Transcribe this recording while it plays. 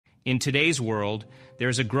In today's world, there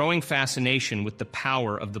is a growing fascination with the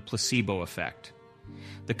power of the placebo effect.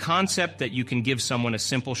 The concept that you can give someone a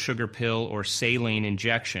simple sugar pill or saline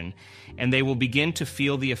injection and they will begin to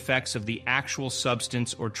feel the effects of the actual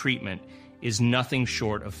substance or treatment is nothing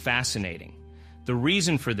short of fascinating. The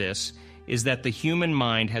reason for this is that the human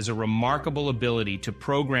mind has a remarkable ability to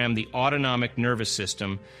program the autonomic nervous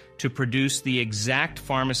system to produce the exact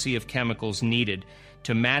pharmacy of chemicals needed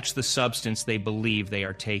to match the substance they believe they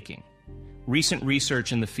are taking. Recent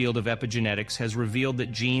research in the field of epigenetics has revealed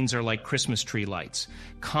that genes are like Christmas tree lights,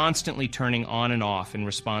 constantly turning on and off in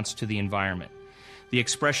response to the environment. The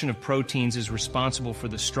expression of proteins is responsible for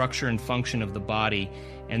the structure and function of the body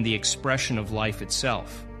and the expression of life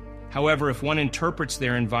itself. However, if one interprets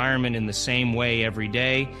their environment in the same way every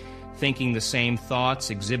day, thinking the same thoughts,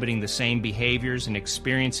 exhibiting the same behaviors, and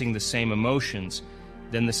experiencing the same emotions,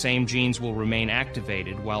 then the same genes will remain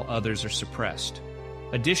activated while others are suppressed.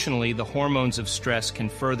 Additionally, the hormones of stress can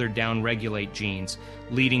further downregulate genes,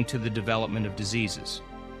 leading to the development of diseases.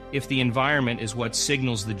 If the environment is what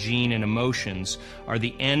signals the gene and emotions are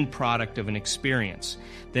the end product of an experience,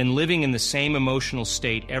 then living in the same emotional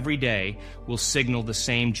state every day will signal the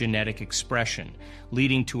same genetic expression,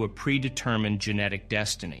 leading to a predetermined genetic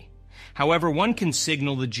destiny. However, one can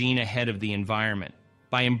signal the gene ahead of the environment.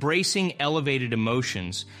 By embracing elevated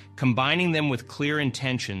emotions, combining them with clear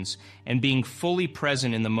intentions, and being fully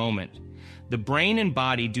present in the moment, the brain and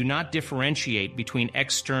body do not differentiate between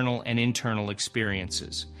external and internal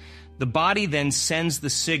experiences. The body then sends the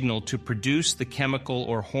signal to produce the chemical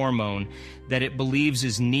or hormone that it believes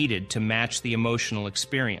is needed to match the emotional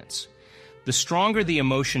experience. The stronger the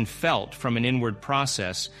emotion felt from an inward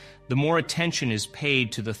process, the more attention is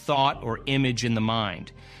paid to the thought or image in the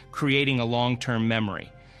mind, creating a long-term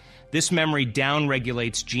memory. This memory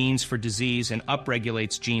downregulates genes for disease and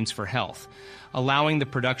upregulates genes for health, allowing the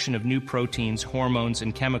production of new proteins, hormones,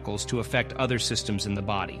 and chemicals to affect other systems in the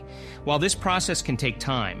body. While this process can take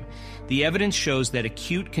time, the evidence shows that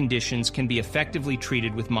acute conditions can be effectively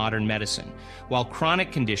treated with modern medicine, while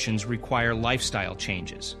chronic conditions require lifestyle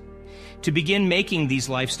changes. To begin making these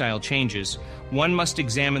lifestyle changes, one must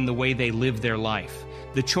examine the way they live their life,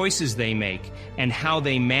 the choices they make, and how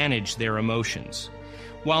they manage their emotions.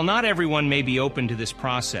 While not everyone may be open to this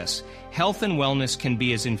process, health and wellness can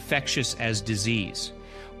be as infectious as disease.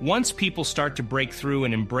 Once people start to break through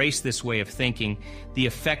and embrace this way of thinking, the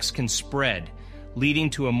effects can spread,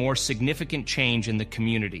 leading to a more significant change in the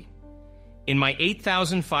community. In my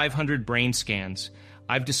 8,500 brain scans,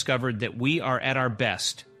 I've discovered that we are at our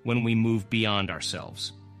best when we move beyond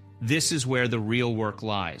ourselves. This is where the real work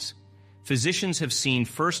lies. Physicians have seen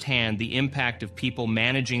firsthand the impact of people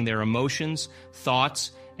managing their emotions,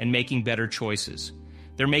 thoughts, and making better choices.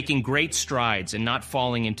 They're making great strides and not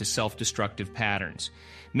falling into self-destructive patterns.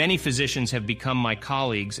 Many physicians have become my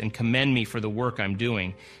colleagues and commend me for the work I'm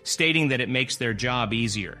doing, stating that it makes their job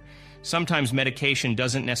easier. Sometimes medication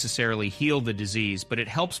doesn't necessarily heal the disease, but it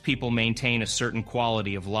helps people maintain a certain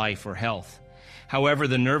quality of life or health. However,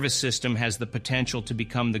 the nervous system has the potential to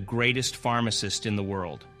become the greatest pharmacist in the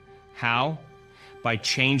world. How? By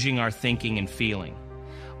changing our thinking and feeling.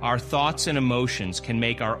 Our thoughts and emotions can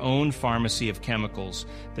make our own pharmacy of chemicals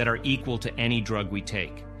that are equal to any drug we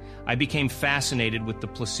take. I became fascinated with the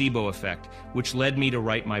placebo effect, which led me to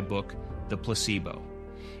write my book, The Placebo.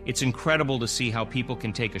 It's incredible to see how people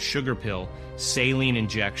can take a sugar pill, saline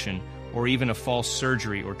injection, or even a false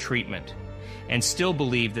surgery or treatment, and still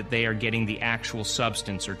believe that they are getting the actual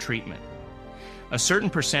substance or treatment. A certain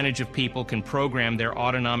percentage of people can program their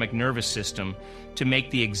autonomic nervous system to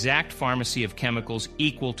make the exact pharmacy of chemicals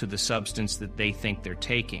equal to the substance that they think they're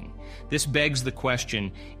taking. This begs the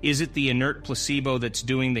question, is it the inert placebo that's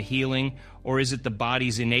doing the healing, or is it the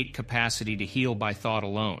body's innate capacity to heal by thought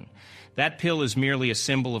alone? That pill is merely a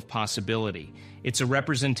symbol of possibility. It's a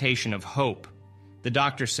representation of hope. The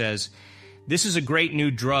doctor says, "This is a great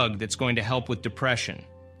new drug that's going to help with depression."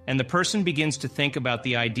 And the person begins to think about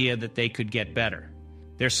the idea that they could get better.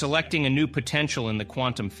 They're selecting a new potential in the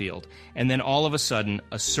quantum field, and then all of a sudden,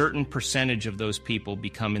 a certain percentage of those people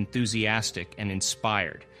become enthusiastic and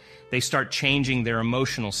inspired. They start changing their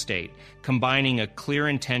emotional state, combining a clear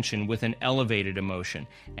intention with an elevated emotion,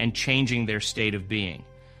 and changing their state of being.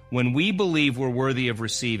 When we believe we're worthy of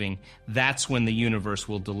receiving, that's when the universe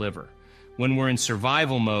will deliver. When we're in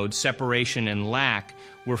survival mode, separation, and lack,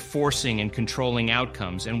 we're forcing and controlling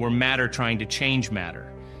outcomes, and we're matter trying to change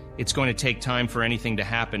matter. It's going to take time for anything to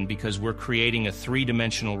happen because we're creating a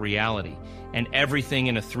three-dimensional reality, and everything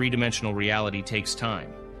in a three-dimensional reality takes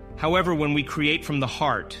time. However, when we create from the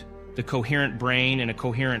heart, the coherent brain and a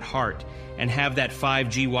coherent heart, and have that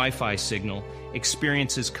 5G Wi-Fi signal,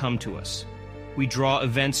 experiences come to us. We draw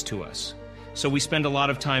events to us. So we spend a lot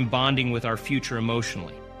of time bonding with our future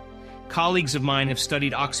emotionally. Colleagues of mine have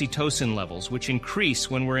studied oxytocin levels, which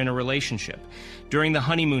increase when we're in a relationship, during the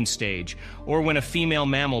honeymoon stage, or when a female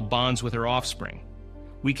mammal bonds with her offspring.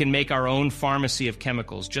 We can make our own pharmacy of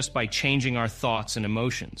chemicals just by changing our thoughts and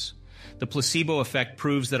emotions. The placebo effect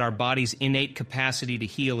proves that our body's innate capacity to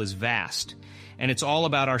heal is vast, and it's all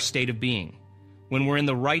about our state of being. When we're in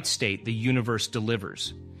the right state, the universe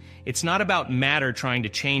delivers. It's not about matter trying to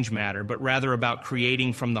change matter, but rather about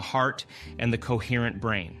creating from the heart and the coherent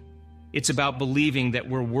brain. It's about believing that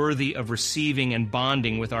we're worthy of receiving and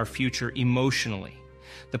bonding with our future emotionally.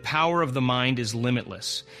 The power of the mind is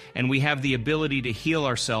limitless, and we have the ability to heal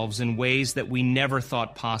ourselves in ways that we never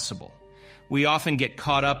thought possible. We often get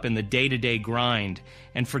caught up in the day-to-day grind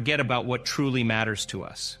and forget about what truly matters to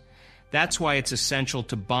us. That's why it's essential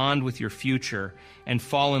to bond with your future and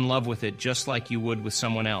fall in love with it just like you would with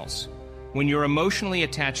someone else. When you're emotionally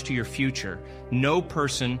attached to your future, no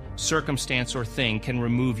person, circumstance, or thing can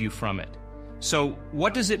remove you from it. So,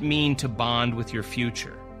 what does it mean to bond with your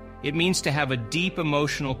future? It means to have a deep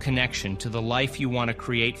emotional connection to the life you want to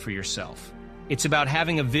create for yourself. It's about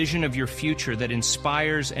having a vision of your future that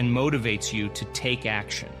inspires and motivates you to take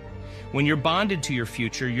action. When you're bonded to your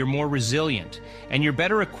future, you're more resilient, and you're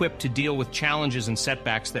better equipped to deal with challenges and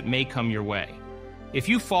setbacks that may come your way. If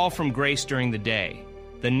you fall from grace during the day,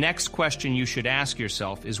 the next question you should ask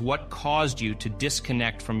yourself is what caused you to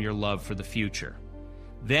disconnect from your love for the future.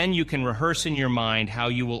 Then you can rehearse in your mind how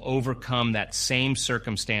you will overcome that same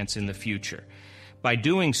circumstance in the future. By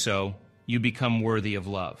doing so, you become worthy of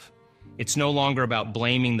love. It's no longer about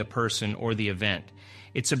blaming the person or the event.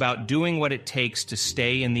 It's about doing what it takes to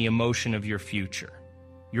stay in the emotion of your future.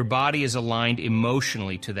 Your body is aligned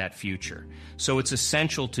emotionally to that future, so it's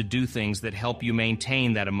essential to do things that help you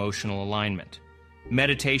maintain that emotional alignment.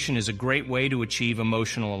 Meditation is a great way to achieve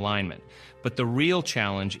emotional alignment, but the real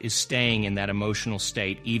challenge is staying in that emotional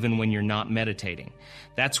state even when you're not meditating.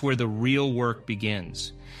 That's where the real work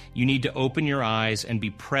begins. You need to open your eyes and be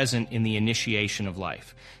present in the initiation of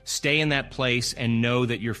life. Stay in that place and know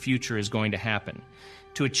that your future is going to happen.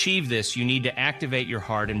 To achieve this, you need to activate your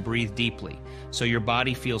heart and breathe deeply, so your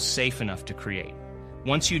body feels safe enough to create.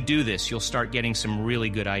 Once you do this, you'll start getting some really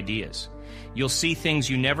good ideas. You'll see things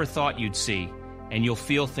you never thought you'd see, and you'll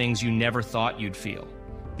feel things you never thought you'd feel.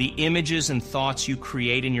 The images and thoughts you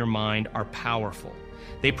create in your mind are powerful.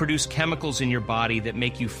 They produce chemicals in your body that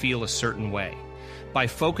make you feel a certain way. By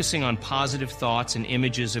focusing on positive thoughts and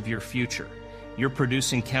images of your future, you're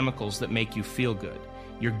producing chemicals that make you feel good.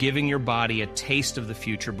 You're giving your body a taste of the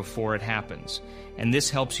future before it happens, and this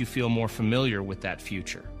helps you feel more familiar with that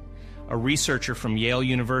future. A researcher from Yale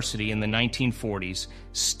University in the 1940s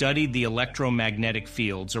studied the electromagnetic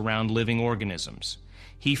fields around living organisms.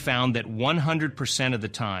 He found that 100% of the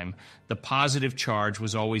time, the positive charge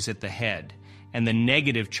was always at the head, and the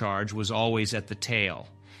negative charge was always at the tail.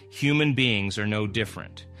 Human beings are no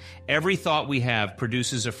different. Every thought we have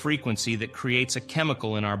produces a frequency that creates a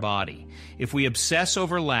chemical in our body. If we obsess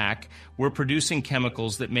over lack, we're producing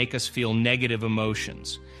chemicals that make us feel negative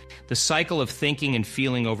emotions. The cycle of thinking and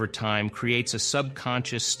feeling over time creates a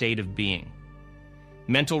subconscious state of being.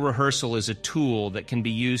 Mental rehearsal is a tool that can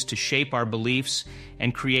be used to shape our beliefs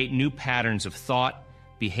and create new patterns of thought,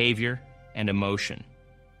 behavior, and emotion.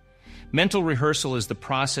 Mental rehearsal is the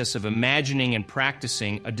process of imagining and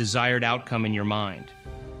practicing a desired outcome in your mind.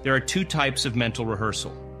 There are two types of mental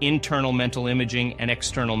rehearsal: internal mental imaging and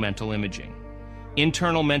external mental imaging.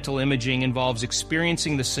 Internal mental imaging involves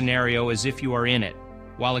experiencing the scenario as if you are in it,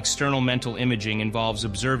 while external mental imaging involves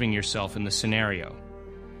observing yourself in the scenario.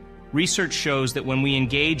 Research shows that when we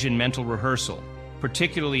engage in mental rehearsal,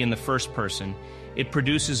 particularly in the first person, it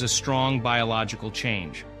produces a strong biological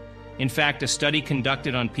change. In fact, a study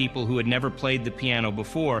conducted on people who had never played the piano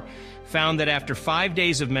before found that after 5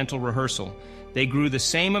 days of mental rehearsal, they grew the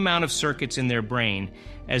same amount of circuits in their brain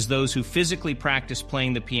as those who physically practiced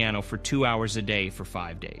playing the piano for 2 hours a day for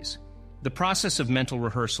 5 days. The process of mental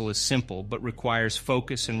rehearsal is simple but requires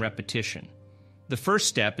focus and repetition. The first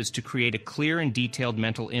step is to create a clear and detailed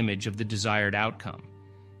mental image of the desired outcome.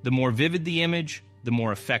 The more vivid the image, the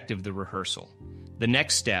more effective the rehearsal. The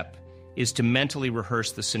next step is to mentally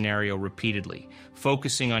rehearse the scenario repeatedly,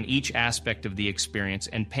 focusing on each aspect of the experience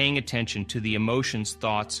and paying attention to the emotions,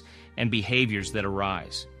 thoughts, and behaviors that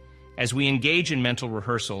arise. As we engage in mental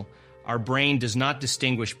rehearsal, our brain does not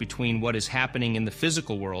distinguish between what is happening in the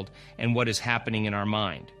physical world and what is happening in our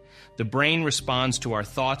mind. The brain responds to our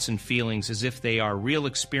thoughts and feelings as if they are real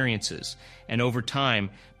experiences, and over time,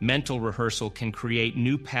 mental rehearsal can create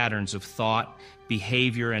new patterns of thought,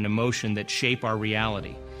 behavior, and emotion that shape our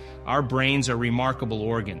reality. Our brains are remarkable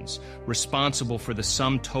organs, responsible for the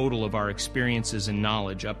sum total of our experiences and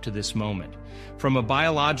knowledge up to this moment. From a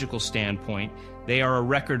biological standpoint, they are a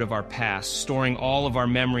record of our past, storing all of our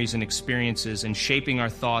memories and experiences and shaping our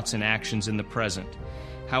thoughts and actions in the present.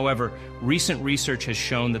 However, recent research has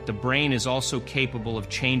shown that the brain is also capable of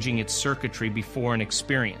changing its circuitry before an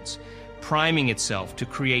experience, priming itself to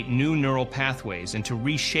create new neural pathways and to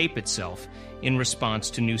reshape itself in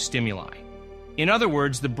response to new stimuli. In other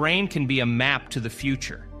words, the brain can be a map to the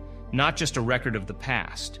future, not just a record of the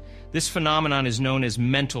past. This phenomenon is known as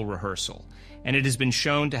mental rehearsal, and it has been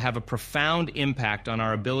shown to have a profound impact on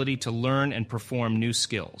our ability to learn and perform new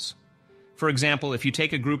skills. For example, if you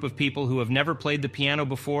take a group of people who have never played the piano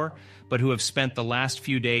before, but who have spent the last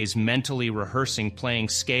few days mentally rehearsing playing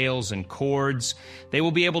scales and chords, they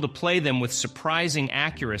will be able to play them with surprising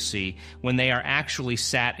accuracy when they are actually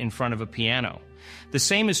sat in front of a piano. The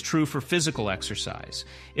same is true for physical exercise.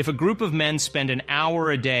 If a group of men spend an hour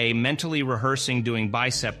a day mentally rehearsing doing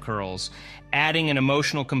bicep curls, adding an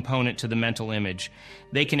emotional component to the mental image,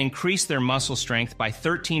 they can increase their muscle strength by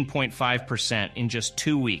 13.5% in just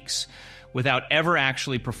 2 weeks, without ever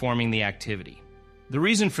actually performing the activity. The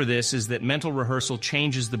reason for this is that mental rehearsal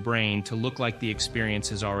changes the brain to look like the experience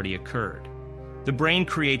has already occurred. The brain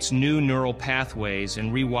creates new neural pathways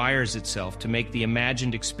and rewires itself to make the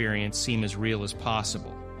imagined experience seem as real as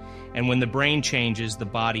possible. And when the brain changes, the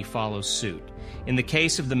body follows suit. In the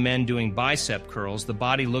case of the men doing bicep curls, the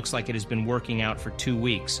body looks like it has been working out for 2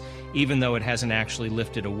 weeks, even though it hasn't actually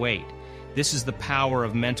lifted a weight. This is the power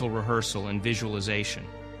of mental rehearsal and visualization.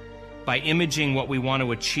 By imaging what we want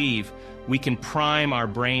to achieve, we can prime our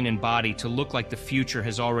brain and body to look like the future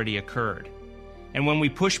has already occurred. And when we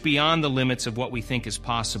push beyond the limits of what we think is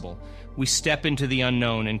possible, we step into the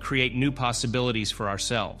unknown and create new possibilities for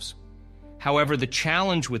ourselves. However, the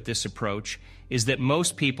challenge with this approach is that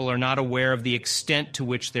most people are not aware of the extent to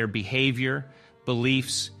which their behavior,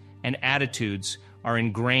 beliefs, and attitudes are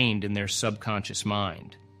ingrained in their subconscious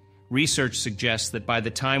mind. Research suggests that by the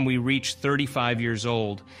time we reach 35 years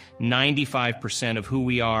old, 95% of who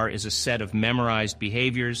we are is a set of memorized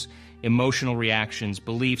behaviors, emotional reactions,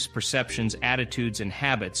 beliefs, perceptions, attitudes, and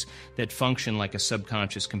habits that function like a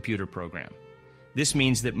subconscious computer program. This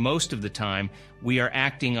means that most of the time, we are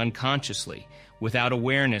acting unconsciously, without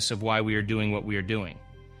awareness of why we are doing what we are doing.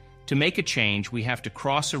 To make a change, we have to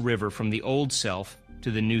cross a river from the old self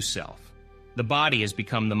to the new self. The body has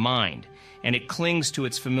become the mind, and it clings to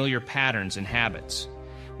its familiar patterns and habits.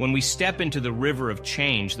 When we step into the river of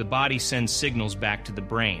change, the body sends signals back to the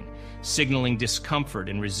brain, signaling discomfort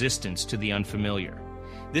and resistance to the unfamiliar.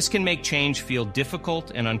 This can make change feel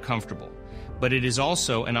difficult and uncomfortable, but it is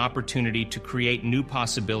also an opportunity to create new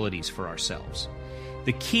possibilities for ourselves.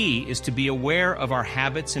 The key is to be aware of our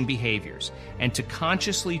habits and behaviors, and to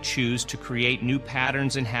consciously choose to create new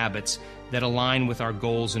patterns and habits that align with our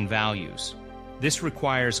goals and values. This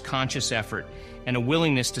requires conscious effort and a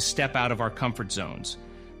willingness to step out of our comfort zones,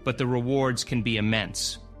 but the rewards can be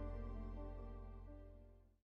immense.